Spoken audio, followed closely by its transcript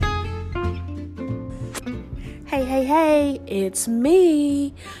Hey, it's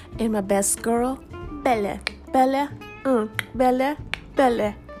me and my best girl, Bella. Bella.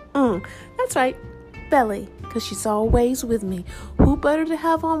 That's right, Belly, because she's always with me. Who better to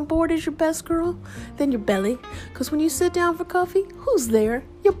have on board as your best girl than your belly? Because when you sit down for coffee, who's there?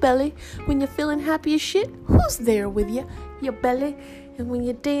 Your belly. When you're feeling happy as shit, who's there with you? Your belly. And when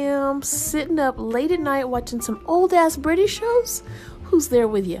you're damn sitting up late at night watching some old-ass British shows, who's there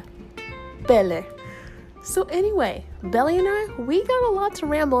with you? Belly. So anyway, Belly and I, we got a lot to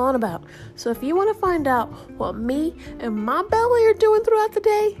ramble on about. So if you want to find out what me and my belly are doing throughout the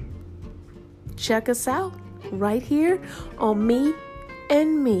day, check us out right here on Me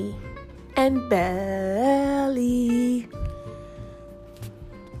and Me and Belly.